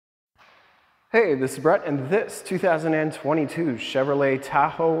Hey, this is Brett, and this 2022 Chevrolet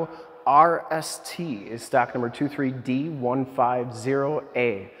Tahoe Rst is stock number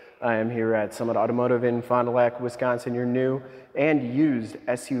 23D150A. I am here at Summit Automotive in Fond du Lac, Wisconsin, your new and used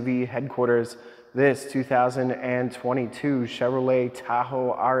SUV headquarters. This 2022 Chevrolet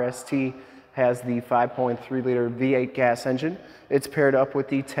Tahoe Rst has the 5.3-liter V8 gas engine. It's paired up with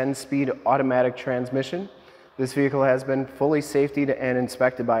the 10-speed automatic transmission. This vehicle has been fully safetied and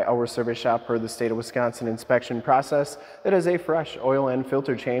inspected by our service shop per the state of Wisconsin inspection process. It is a fresh oil and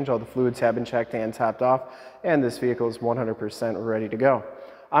filter change. All the fluids have been checked and topped off, and this vehicle is 100% ready to go.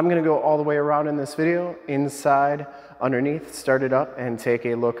 I'm going to go all the way around in this video, inside, underneath, start it up, and take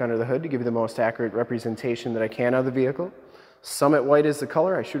a look under the hood to give you the most accurate representation that I can of the vehicle. Summit White is the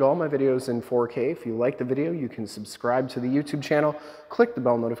color. I shoot all my videos in 4K. If you like the video, you can subscribe to the YouTube channel, click the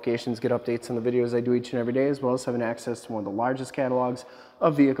bell notifications, get updates on the videos I do each and every day, as well as having access to one of the largest catalogs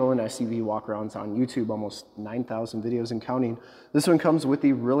of vehicle and SUV walkarounds on YouTube, almost 9,000 videos and counting. This one comes with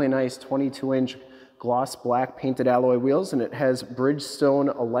the really nice 22-inch gloss black painted alloy wheels, and it has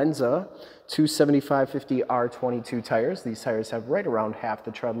Bridgestone Alenza 275/50R22 tires. These tires have right around half the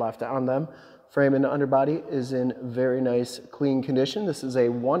tread left on them. Frame and underbody is in very nice, clean condition. This is a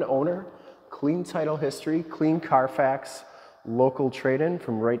one-owner, clean title history, clean CARFAX, local trade-in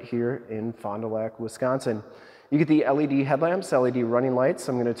from right here in Fond du Lac, Wisconsin. You get the LED headlamps, LED running lights.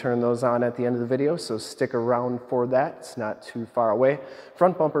 I'm going to turn those on at the end of the video, so stick around for that. It's not too far away.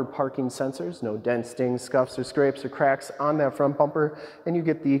 Front bumper parking sensors, no dents, dings, scuffs, or scrapes or cracks on that front bumper, and you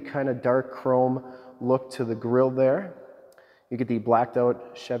get the kind of dark chrome look to the grille there. You get the blacked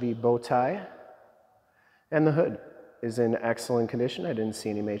out Chevy bow tie. And the hood is in excellent condition. I didn't see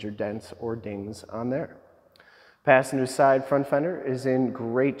any major dents or dings on there. Passenger side front fender is in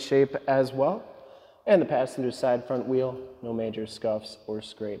great shape as well. And the passenger side front wheel, no major scuffs or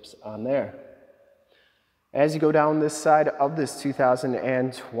scrapes on there. As you go down this side of this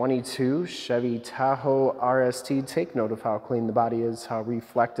 2022 Chevy Tahoe Rst, take note of how clean the body is, how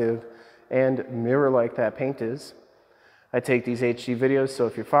reflective and mirror-like that paint is. I take these HD videos, so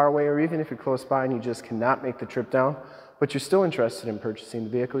if you're far away or even if you're close by and you just cannot make the trip down, but you're still interested in purchasing the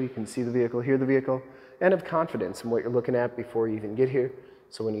vehicle, you can see the vehicle, hear the vehicle, and have confidence in what you're looking at before you even get here.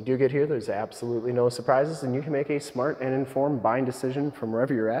 So when you do get here, there's absolutely no surprises, and you can make a smart and informed buying decision from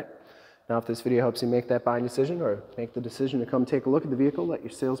wherever you're at. Now, if this video helps you make that buying decision or make the decision to come take a look at the vehicle, let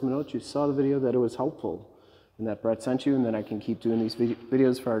your salesman know that you saw the video, that it was helpful, and that Brett sent you, and then I can keep doing these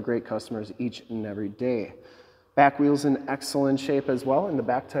videos for our great customers each and every day. Back wheels in excellent shape as well, and the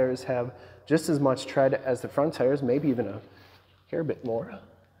back tires have just as much tread as the front tires, maybe even a hair bit more.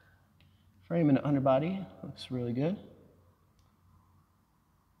 Frame and underbody looks really good.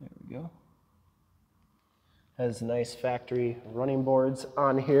 There we go. Has nice factory running boards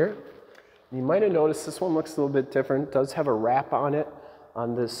on here. You might have noticed this one looks a little bit different. It does have a wrap on it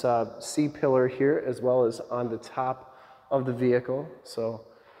on this C-pillar here, as well as on the top of the vehicle. So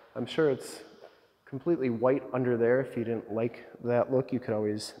I'm sure it's completely white under there. If you didn't like that look, you could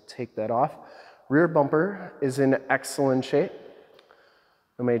always take that off. Rear bumper is in excellent shape.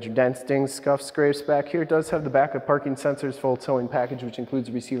 No major dents, dings, scuffs, scrapes back here. It does have the backup parking sensors, full towing package, which includes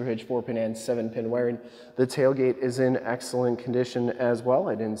a receiver hitch, 4-pin and 7-pin wiring. The tailgate is in excellent condition as well.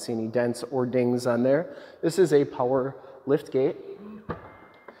 I didn't see any dents or dings on there. This is a power lift gate.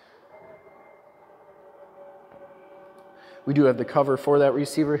 We do have the cover for that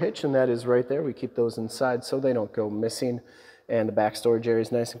receiver hitch, and that is right there. We keep those inside so they don't go missing. And the back storage area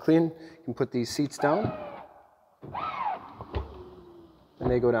is nice and clean. You can put these seats down, and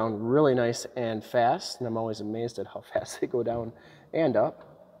they go down really nice and fast. And I'm always amazed at how fast they go down and up.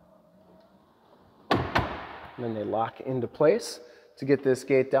 And then they lock into place. To get this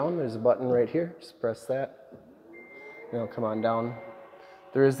gate down, there's a button right here. Just press that, and it'll come on down.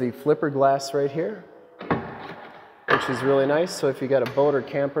 There is the flipper glass right here, which is really nice. So if you got a boat or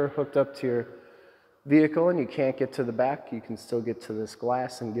camper hooked up to your vehicle and you can't get to the back, you can still get to this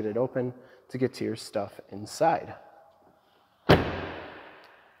glass and get it open to get to your stuff inside.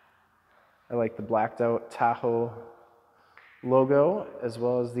 I like the blacked out Tahoe logo, as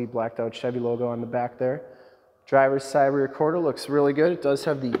well as the blacked out Chevy logo on the back there. Driver's side rear quarter looks really good. It does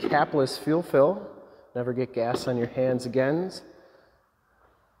have the capless fuel fill. Never get gas on your hands again.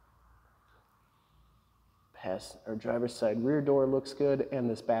 Our driver's side rear door looks good, and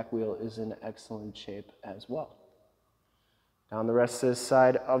this back wheel is in excellent shape as well. Down the rest of this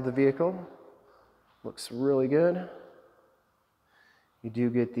side of the vehicle, looks really good. You do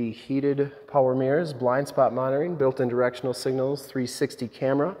get the heated power mirrors, blind spot monitoring, built-in directional signals, 360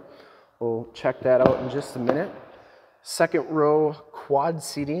 camera. We'll check that out in just a minute. Second row quad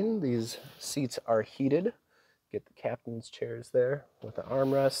seating. These seats are heated. Get the captain's chairs there with the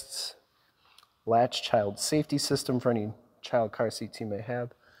armrests. Latch child safety system for any child car seats you may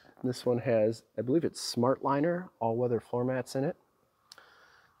have. This one has, I believe it's SmartLiner, all-weather floor mats in it.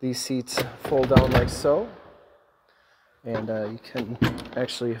 These seats fold down like so. And you can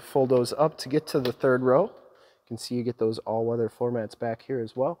actually fold those up to get to the third row. You can see you get those all-weather floor mats back here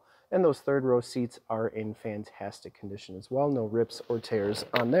as well. And those third row seats are in fantastic condition as well. No rips or tears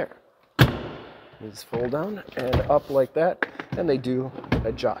on there. These fold down and up like that, and they do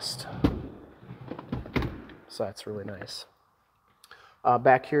adjust. So that's really nice.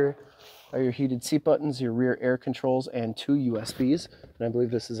 Back here are your heated seat buttons, your rear air controls, and 2 USBs. And I believe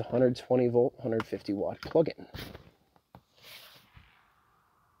this is a 120 volt, 150 watt plug-in.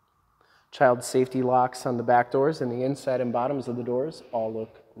 Child safety locks on the back doors, and the inside and bottoms of the doors all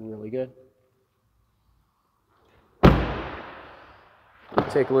look really good.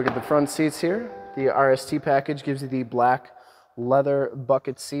 Take a look at the front seats here. The RST package gives you the black leather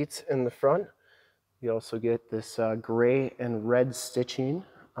bucket seats in the front. You also get this gray and red stitching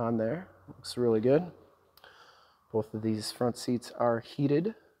on there. Looks really good. Both of these front seats are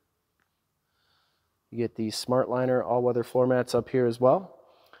heated. You get the SmartLiner all-weather floor mats up here as well.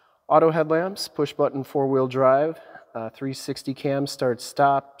 Auto headlamps, push button 4-wheel drive, 360 cam, start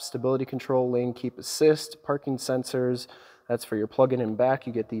stop, stability control, lane keep assist, parking sensors. That's for your plug-in and back.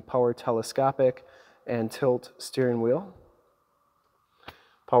 You get the power telescopic and tilt steering wheel.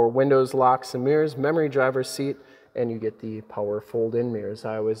 Power windows, locks and mirrors, memory driver's seat, and you get the power fold-in mirrors.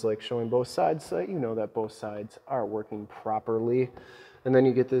 I always like showing both sides so that you know that both sides are working properly. And then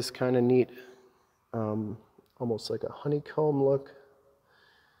you get this kind of neat, almost like a honeycomb look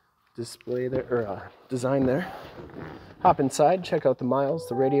display there, or design there. Hop inside, check out the miles,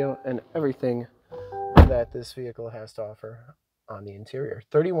 the radio, and everything that this vehicle has to offer on the interior.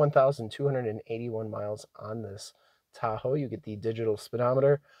 31,281 miles on this Tahoe. You get the digital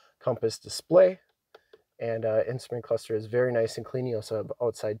speedometer, compass display, and instrument cluster is very nice and clean. You also have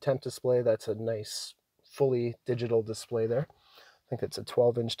outside temp display. That's a nice fully digital display there. I think it's a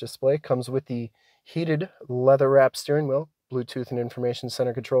 12-inch display. Comes with the heated leather wrap steering wheel, Bluetooth and information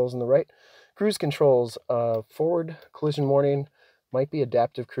center controls on the right. Cruise controls, forward collision warning, might be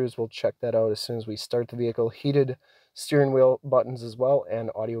adaptive cruise. We'll check that out as soon as we start the vehicle. Heated steering wheel buttons as well,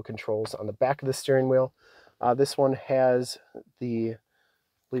 and audio controls on the back of the steering wheel. This one has the, I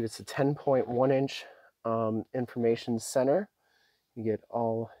believe it's a 10.1-inch information center. You get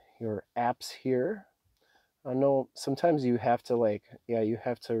all your apps here. I know sometimes you have to you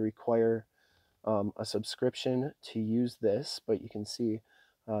have to require a subscription to use this, but you can see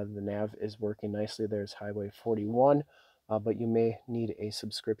the nav is working nicely. There's Highway 41, but you may need a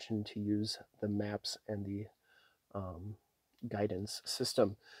subscription to use the maps and the guidance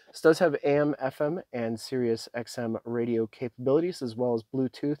system. This does have AM, FM, and Sirius XM radio capabilities, as well as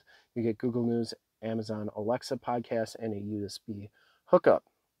Bluetooth. You get Google News, Amazon Alexa podcasts, and a USB hookup.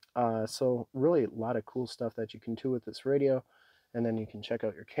 So really a lot of cool stuff that you can do with this radio. And then you can check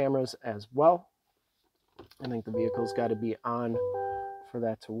out your cameras as well. I think the vehicle's got to be on for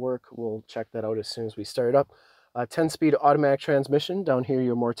that to work. We'll check that out as soon as we start it up. 10-speed automatic transmission. Down here,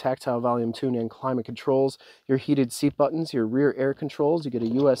 your more tactile volume tune and climate controls, your heated seat buttons, your rear air controls. You get a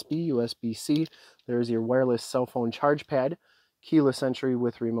USB, USB-C. There's your wireless cell phone charge pad, keyless entry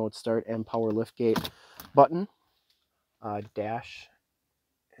with remote start, and power liftgate button. Dash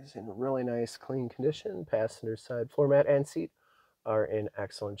is in really nice, clean condition. Passenger side floor mat and seat are in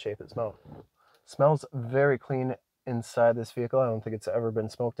excellent shape as well. Smells very clean inside this vehicle. I don't think it's ever been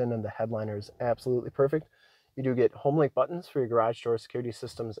smoked in, and the headliner is absolutely perfect. You do get Homelink buttons for your garage door security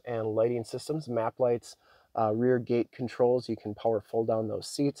systems and lighting systems, map lights, rear gate controls. You can power fold down those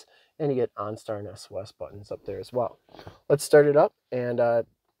seats, and you get OnStar and SOS buttons up there as well. Let's start it up and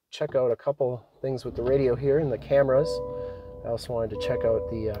check out a couple things with the radio here and the cameras. I also wanted to check out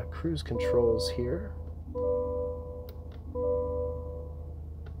the cruise controls here.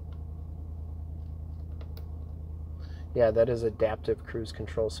 Yeah, that is adaptive cruise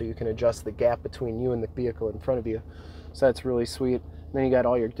control, so you can adjust the gap between you and the vehicle in front of you. So that's really sweet. And then you got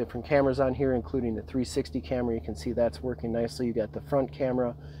all your different cameras on here, including the 360 camera. You can see that's working nicely. You got the front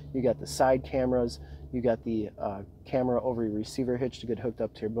camera, you got the side cameras, you got the camera over your receiver hitch to get hooked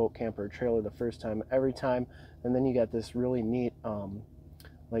up to your boat, camper, or trailer the first time, every time. And then you got this really neat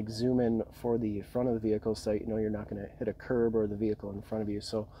like zoom in for the front of the vehicle, so you know you're not going to hit a curb or the vehicle in front of you.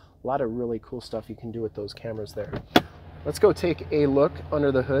 So a lot of really cool stuff you can do with those cameras there. Let's go take a look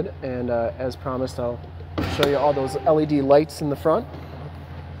under the hood, and as promised, I'll show you all those LED lights in the front.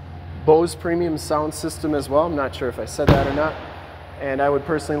 Bose premium sound system as well. I'm not sure if I said that or not. And I would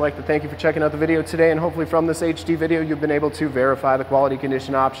personally like to thank you for checking out the video today, and hopefully from this HD video you've been able to verify the quality,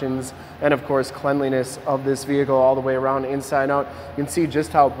 condition, options, and of course cleanliness of this vehicle all the way around, inside and out. You can see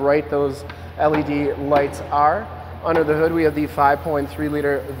just how bright those LED lights are. Under the hood we have the 5.3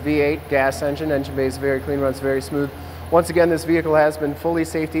 liter V8 gas engine. Engine bay is very clean, runs very smooth. Once again, this vehicle has been fully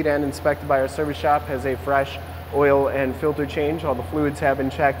safetied and inspected by our service shop, has a fresh oil and filter change. All the fluids have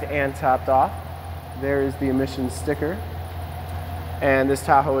been checked and topped off. There is the emissions sticker. And this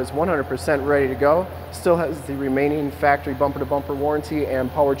Tahoe is 100% ready to go. Still has the remaining factory bumper-to-bumper warranty and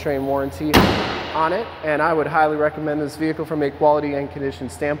powertrain warranty on it. And I would highly recommend this vehicle from a quality and condition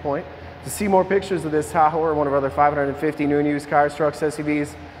standpoint. To see more pictures of this Tahoe or one of our other 550 new and used cars, trucks,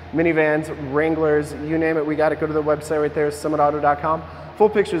 SUVs, minivans, Wranglers, you name it, we got it. Go to the website right there, summitauto.com. Full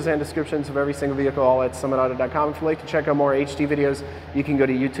pictures and descriptions of every single vehicle, all at summitauto.com. If you'd like to check out more HD videos, you can go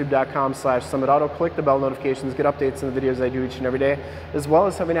to youtube.com/summitauto, click the bell notifications, get updates on the videos I do each and every day, as well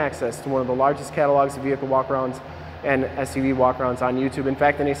as having access to one of the largest catalogs of vehicle walkarounds and SUV walkarounds on YouTube. In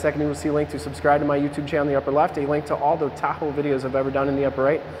fact, in a second you will see a link to subscribe to my YouTube channel in the upper left, a link to all the Tahoe videos I've ever done in the upper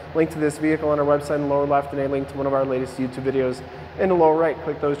right, link to this vehicle on our website in the lower left, and a link to one of our latest YouTube videos in the lower right.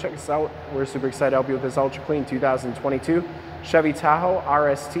 Click those, check us out. We're super excited to help you with this ultra clean 2022 Chevy Tahoe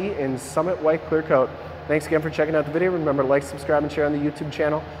Rst in Summit White Clear Coat. Thanks again for checking out the video. Remember to like, subscribe, and share on the YouTube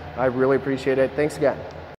channel. I really appreciate it. Thanks again.